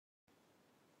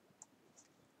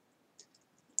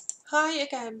Hi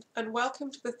again, and welcome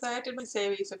to the third in my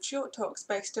series of short talks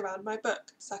based around my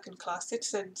book, Second Class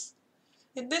Citizens.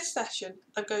 In this session,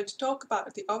 I'm going to talk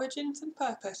about the origins and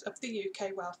purpose of the UK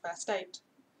welfare state.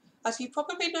 As you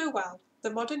probably know well,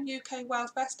 the modern UK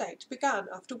welfare state began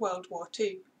after World War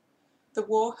II. The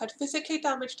war had physically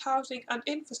damaged housing and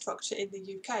infrastructure in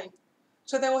the UK,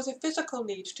 so there was a physical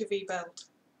need to rebuild.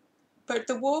 But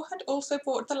the war had also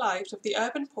brought the lives of the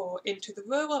urban poor into the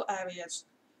rural areas,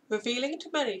 revealing to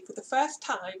many for the first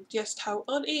time just how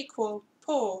unequal,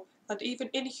 poor, and even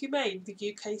inhumane the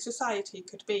UK society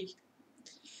could be.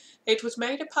 It was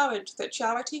made apparent that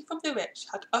charity from the rich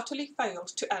had utterly failed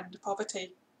to end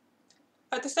poverty.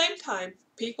 At the same time,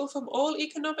 people from all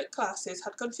economic classes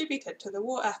had contributed to the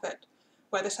war effort,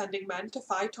 whether sending men to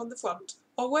fight on the front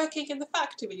or working in the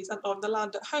factories and on the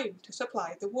land at home to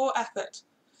supply the war effort.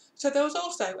 So there was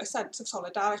also a sense of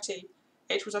solidarity.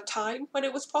 It was a time when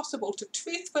it was possible to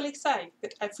truthfully say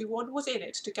that everyone was in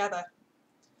it together.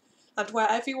 And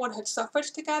where everyone had suffered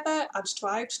together and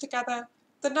strived together,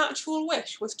 the natural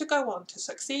wish was to go on to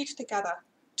succeed together,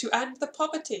 to end the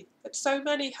poverty that so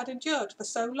many had endured for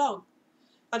so long,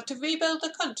 and to rebuild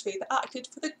a country that acted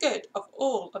for the good of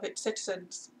all of its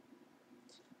citizens.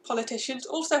 Politicians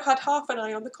also had half an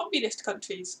eye on the communist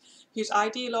countries, whose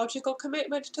ideological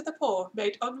commitment to the poor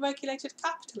made unregulated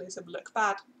capitalism look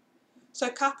bad. So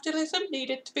capitalism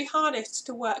needed to be harnessed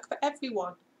to work for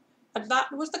everyone, and that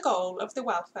was the goal of the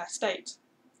welfare state.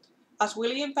 As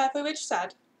William Beveridge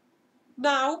said,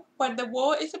 "Now, when the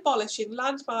war is abolishing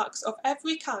landmarks of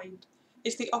every kind,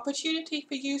 is the opportunity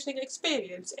for using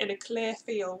experience in a clear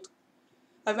field.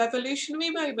 A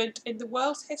revolutionary moment in the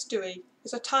world's history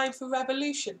is a time for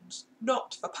revolutions,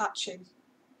 not for patching."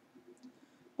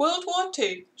 World War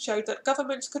II showed that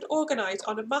governments could organise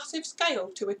on a massive scale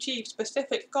to achieve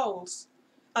specific goals,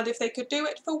 and if they could do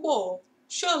it for war,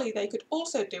 surely they could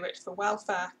also do it for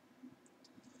welfare.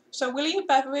 So William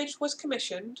Beveridge was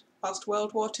commissioned, whilst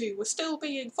World War II was still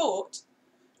being fought,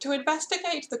 to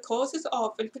investigate the causes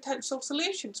of and potential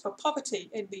solutions for poverty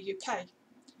in the UK.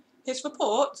 His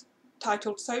report,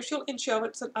 titled Social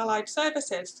Insurance and Allied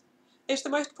Services, is the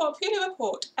most popular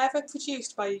report ever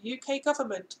produced by a UK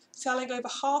government, selling over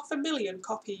 500,000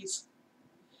 copies.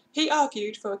 He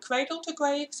argued for a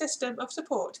cradle-to-grave system of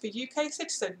support for UK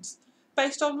citizens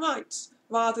based on rights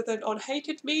rather than on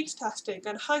hated means testing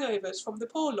and hangovers from the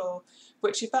Poor Law,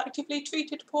 which effectively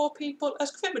treated poor people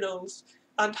as criminals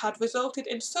and had resulted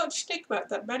in such stigma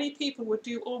that many people would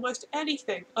do almost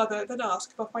anything other than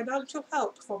ask for financial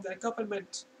help from their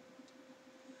government.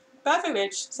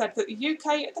 Beveridge said that the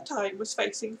UK at the time was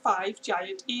facing 5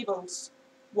 giant evils: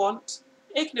 want,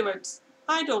 ignorance,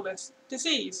 idleness,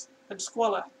 disease, and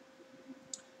squalor.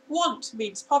 Want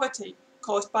means poverty,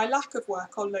 caused by lack of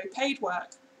work or low paid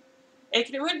work.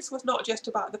 Ignorance was not just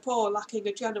about the poor lacking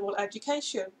a general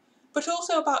education, but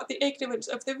also about the ignorance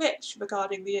of the rich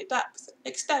regarding the depth,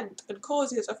 extent, and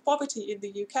causes of poverty in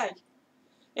the UK.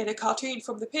 In a cartoon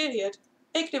from the period,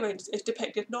 ignorance is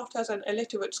depicted not as an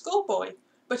illiterate schoolboy,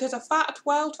 but as a fat,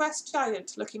 well-dressed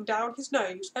giant looking down his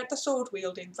nose at the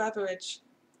sword-wielding Beveridge.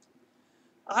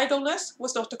 Idleness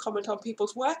was not a comment on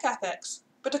people's work ethics,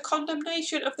 but a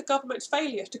condemnation of the government's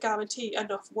failure to guarantee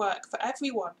enough work for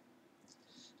everyone.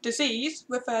 Disease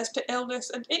refers to illness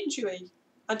and injury,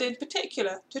 and in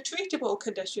particular to treatable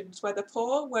conditions where the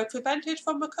poor were prevented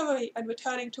from recovery and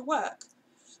returning to work,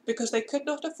 because they could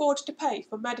not afford to pay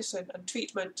for medicine and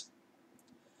treatment.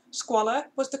 Squalor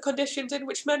was the conditions in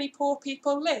which many poor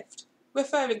people lived,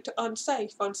 referring to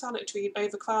unsafe, unsanitary and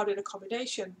overcrowded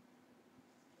accommodation.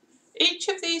 Each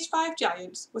of these 5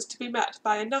 giants was to be met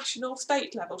by a national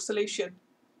state-level solution: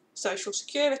 social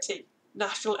security,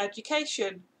 national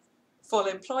education, full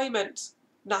employment,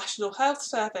 national health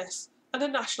service, and a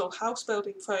national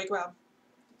house-building programme.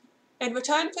 In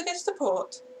return for this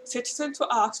support, citizens were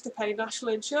asked to pay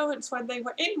national insurance when they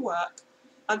were in work,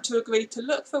 and to agree to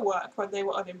look for work when they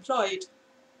were unemployed.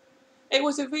 It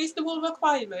was a reasonable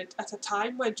requirement at a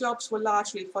time when jobs were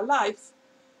largely for life,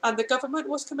 and the government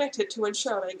was committed to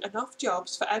ensuring enough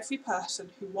jobs for every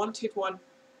person who wanted one.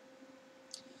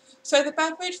 So the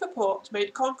Beveridge report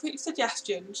made concrete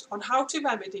suggestions on how to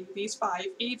remedy these 5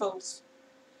 evils.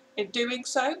 In doing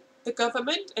so, the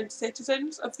government and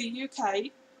citizens of the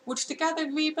UK would together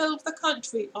rebuild the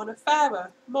country on a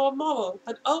fairer, more moral,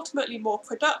 and ultimately more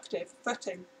productive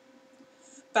footing.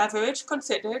 Beveridge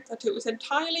considered that it was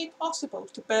entirely possible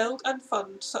to build and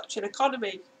fund such an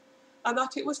economy, and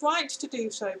that it was right to do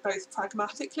so both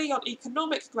pragmatically on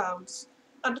economic grounds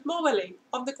and morally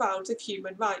on the grounds of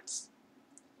human rights.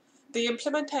 The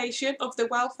implementation of the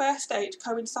welfare state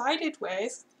coincided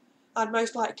with, and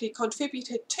most likely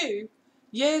contributed to,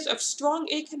 years of strong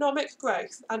economic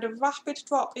growth and a rapid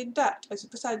drop in debt as a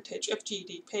percentage of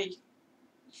GDP.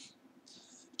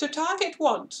 To target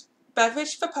want,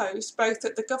 Beveridge proposed both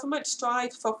that the government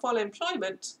strive for full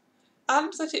employment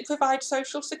and that it provide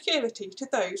social security to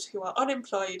those who are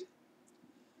unemployed.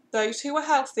 Those who were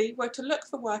healthy were to look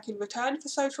for work in return for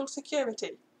social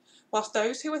security, whilst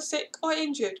those who were sick or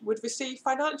injured would receive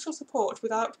financial support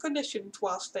without conditions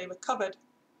whilst they recovered.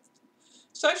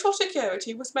 Social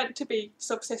security was meant to be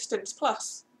subsistence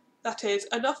plus, that is,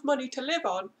 enough money to live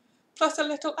on, plus a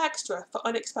little extra for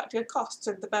unexpected costs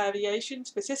and the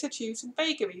variations, vicissitudes and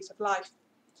vagaries of life.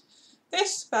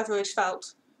 This, Beveridge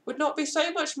felt, would not be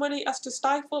so much money as to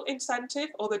stifle incentive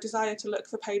or the desire to look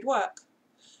for paid work,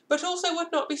 but also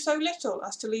would not be so little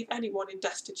as to leave anyone in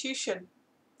destitution.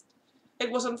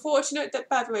 It was unfortunate that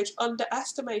Beveridge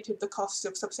underestimated the costs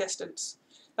of subsistence,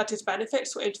 that his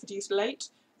benefits were introduced late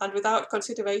and without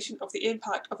consideration of the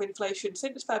impact of inflation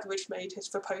since Beveridge made his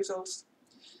proposals,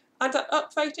 and that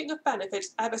uprating of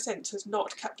benefits ever since has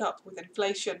not kept up with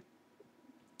inflation.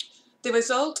 The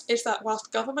result is that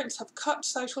whilst governments have cut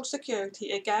social security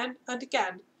again and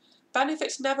again,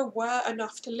 benefits never were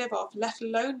enough to live off, let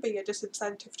alone be a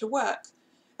disincentive to work,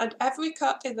 and every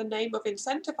cut in the name of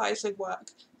incentivising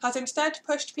work has instead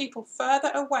pushed people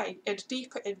further away and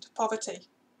deeper into poverty.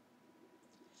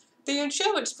 The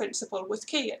insurance principle was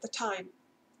key at the time.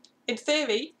 In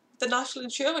theory, the national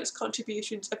insurance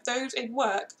contributions of those in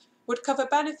work would cover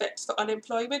benefits for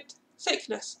unemployment,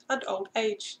 sickness and old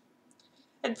age.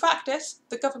 In practice,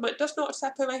 the government does not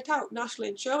separate out national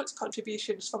insurance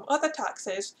contributions from other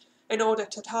taxes in order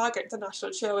to target the national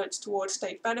insurance towards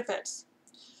state benefits.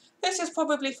 This is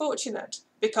probably fortunate,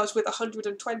 because with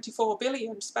 $124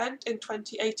 billion spent in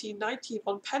 2018-19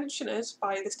 on pensioners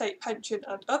via the state pension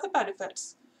and other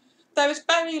benefits, there is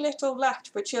very little left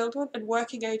for children and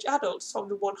working age adults from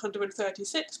the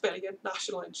 $136 billion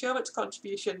national insurance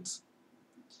contributions.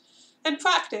 In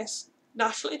practice,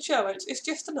 national insurance is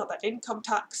just another income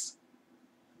tax.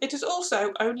 It is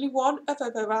also only one of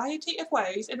a variety of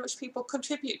ways in which people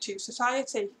contribute to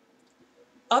society.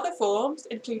 Other forms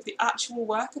include the actual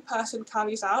work a person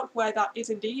carries out where that is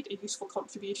indeed a useful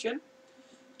contribution,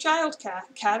 childcare,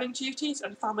 caring duties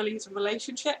and families and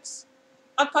relationships,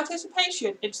 and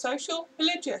participation in social,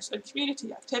 religious and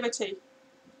community activity.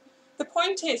 The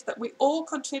point is that we all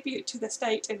contribute to the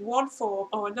state in one form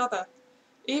or another,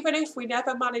 even if we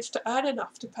never manage to earn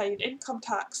enough to pay an income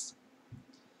tax.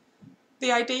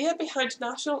 The idea behind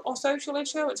national or social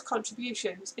insurance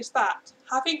contributions is that,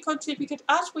 having contributed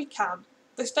as we can,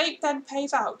 the state then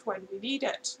pays out when we need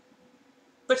it.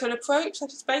 But an approach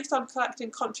that is based on collecting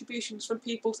contributions from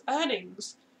people's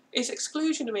earnings is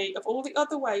exclusionary of all the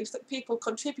other ways that people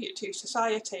contribute to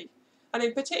society, and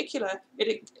in particular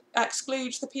it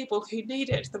excludes the people who need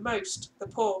it the most, the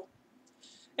poor.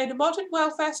 In a modern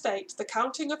welfare state, the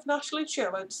counting of national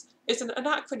insurance is an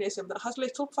anachronism that has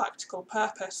little practical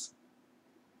purpose.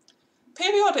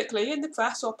 Periodically, in the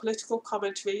press or political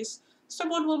commentaries,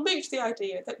 someone will moot the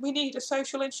idea that we need a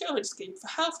social insurance scheme for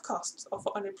health costs or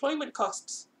for unemployment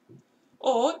costs.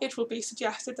 Or it will be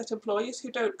suggested that employers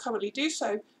who don't currently do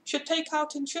so should take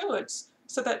out insurance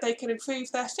so that they can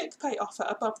improve their sick pay offer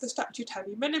above the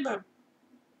statutory minimum.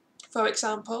 For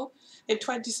example, in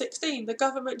 2016, the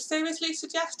government seriously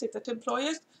suggested that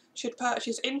employers should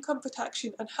purchase income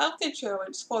protection and health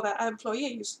insurance for their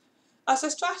employees as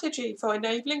a strategy for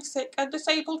enabling sick and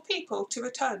disabled people to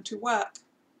return to work.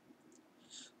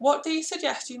 What these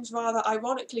suggestions rather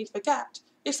ironically forget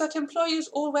is that employers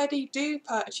already do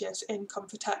purchase income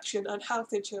protection and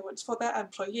health insurance for their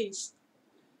employees.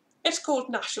 It's called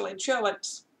national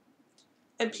insurance.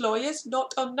 Employers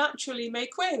not unnaturally may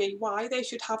query why they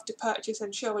should have to purchase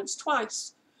insurance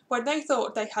twice, when they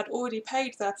thought they had already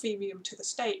paid their premium to the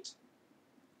state.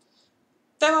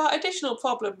 There are additional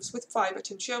problems with private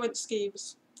insurance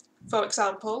schemes. For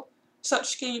example, such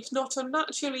schemes not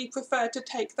unnaturally prefer to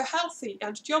take the healthy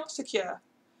and job secure,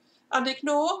 and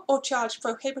ignore or charge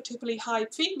prohibitively high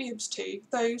premiums to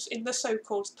those in the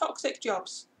so-called toxic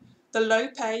jobs, the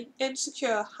low-pay,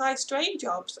 insecure, high-strain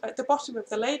jobs at the bottom of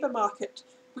the labour market,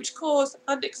 which cause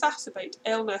and exacerbate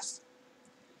illness.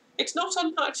 It's not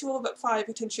unnatural that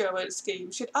private insurance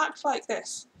schemes should act like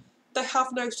this. They have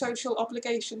no social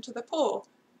obligation to the poor,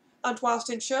 and whilst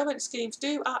insurance schemes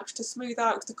do act to smooth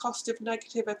out the cost of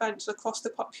negative events across the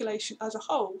population as a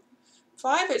whole,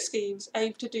 private schemes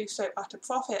aim to do so at a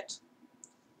profit.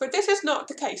 But this is not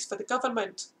the case for the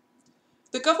government.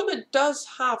 The government does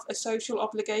have a social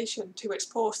obligation to its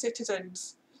poor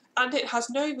citizens, and it has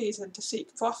no reason to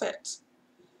seek profit.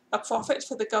 A profit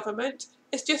for the government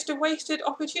is just a wasted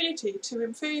opportunity to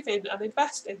improve in and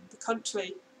invest in the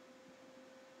country.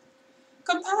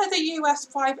 Compare the US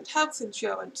private health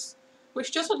insurance,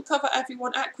 which doesn't cover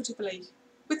everyone equitably,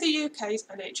 with the UK's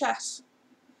NHS.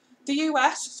 The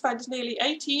US spends nearly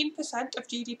 18% of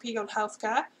GDP on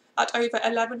healthcare at over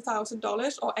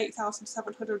 $11,000 or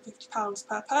 £8,750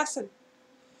 per person.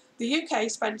 The UK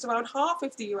spends around half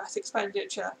of the US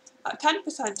expenditure at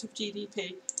 10% of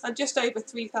GDP and just over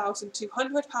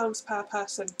 £3,200 per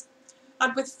person,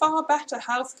 and with far better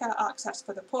healthcare access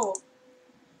for the poor.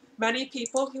 Many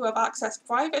people who have accessed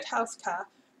private healthcare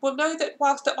will know that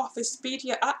whilst it offers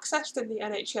speedier access than the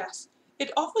NHS,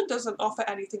 it often doesn't offer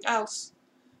anything else,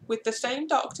 with the same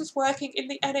doctors working in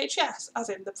the NHS as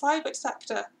in the private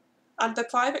sector, and the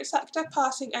private sector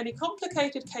passing any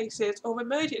complicated cases or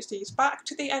emergencies back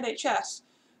to the NHS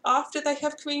after they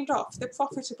have creamed off the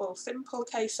profitable, simple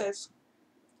cases.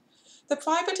 The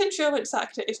private insurance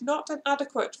sector is not an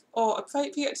adequate or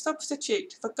appropriate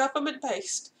substitute for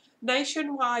government-based,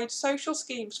 nationwide social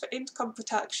schemes for income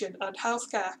protection and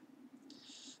healthcare.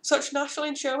 Such national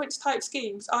insurance type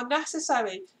schemes are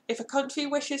necessary if a country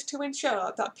wishes to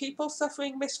ensure that people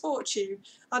suffering misfortune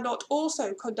are not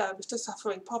also condemned to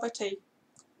suffering poverty.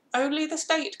 Only the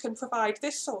state can provide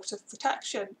this sort of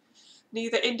protection.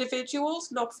 Neither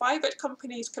individuals nor private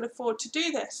companies can afford to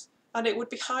do this, and it would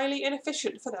be highly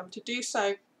inefficient for them to do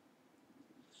so.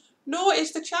 Nor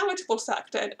is the charitable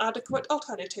sector an adequate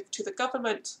alternative to the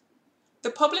government. The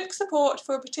public support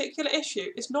for a particular issue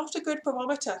is not a good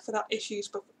barometer for that issue's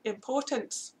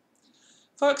importance.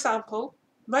 For example,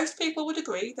 most people would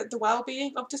agree that the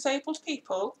well-being of disabled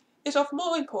people is of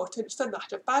more importance than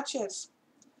that of badgers.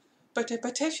 But a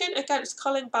petition against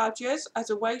culling badgers as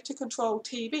a way to control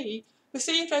TB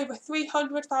received over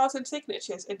 300,000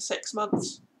 signatures in 6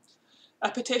 months. A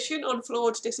petition on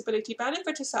flawed disability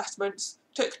benefit assessments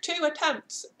took 2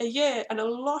 attempts, a year and a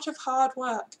lot of hard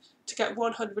work to get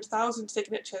 100,000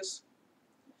 signatures.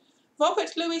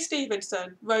 Robert Louis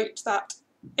Stevenson wrote that,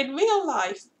 "In real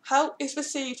life, help is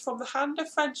received from the hand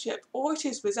of friendship or it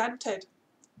is resented."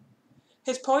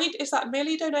 His point is that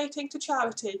merely donating to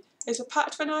charity is a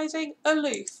patronising,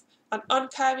 aloof and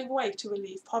uncaring way to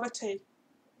relieve poverty.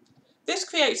 This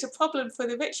creates a problem for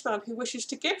the rich man who wishes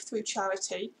to give through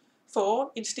charity,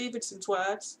 for, in Stevenson's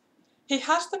words, he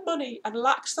has the money and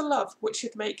lacks the love which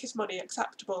should make his money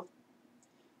acceptable.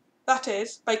 That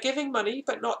is, by giving money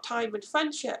but not time and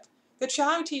friendship, the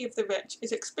charity of the rich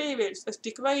is experienced as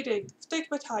degrading,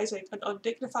 stigmatising and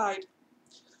undignified.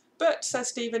 But, says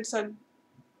Stevenson,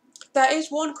 there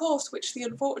is one course which the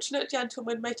unfortunate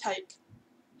gentleman may take.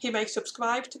 He may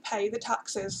subscribe to pay the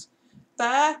taxes.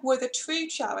 There were the true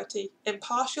charity,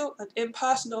 impartial and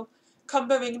impersonal,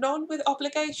 cumbering none with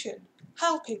obligation,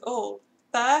 helping all.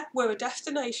 There were a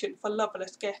destination for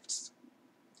loveless gifts.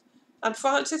 And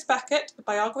Francis Beckett, a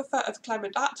biographer of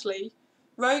Clement Attlee,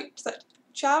 wrote that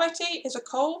charity is a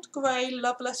cold, grey,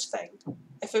 loveless thing.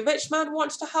 If a rich man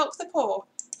wants to help the poor,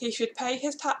 he should pay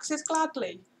his taxes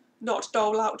gladly, not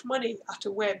dole out money at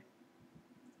a whim.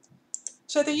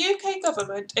 So the UK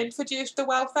government introduced the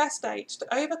welfare state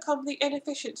to overcome the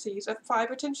inefficiencies of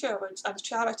private insurance and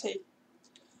charity.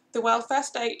 The welfare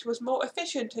state was more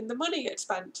efficient in the money it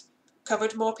spent,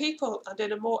 covered more people and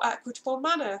in a more equitable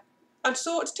manner, and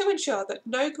sought to ensure that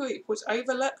no group was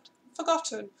overlooked,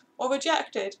 forgotten, or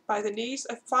rejected by the needs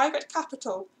of private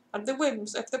capital and the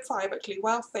whims of the privately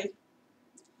wealthy.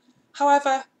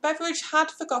 However, Beveridge had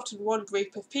forgotten one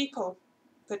group of people,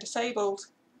 the disabled.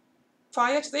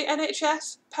 Prior to the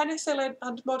NHS, penicillin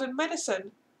and modern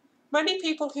medicine, many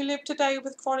people who live today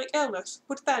with chronic illness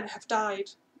would then have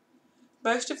died.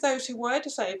 Most of those who were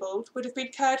disabled would have been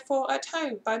cared for at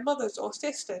home by mothers or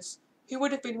sisters, who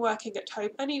would have been working at home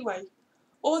anyway,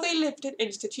 or they lived in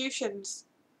institutions.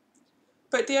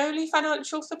 But the only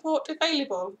financial support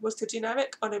available was the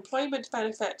generic unemployment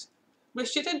benefit,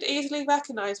 which didn't easily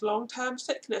recognise long-term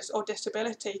sickness or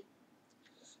disability.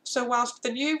 So whilst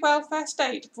the new welfare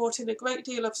state brought in a great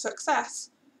deal of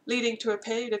success, leading to a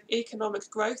period of economic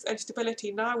growth and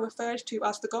stability now referred to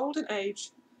as the Golden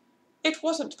Age, it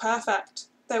wasn't perfect.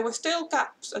 There were still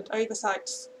gaps and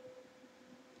oversights.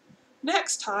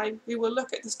 Next time, we will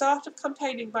look at the start of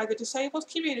campaigning by the disabled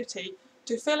community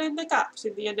to fill in the gaps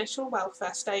in the initial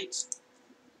welfare state.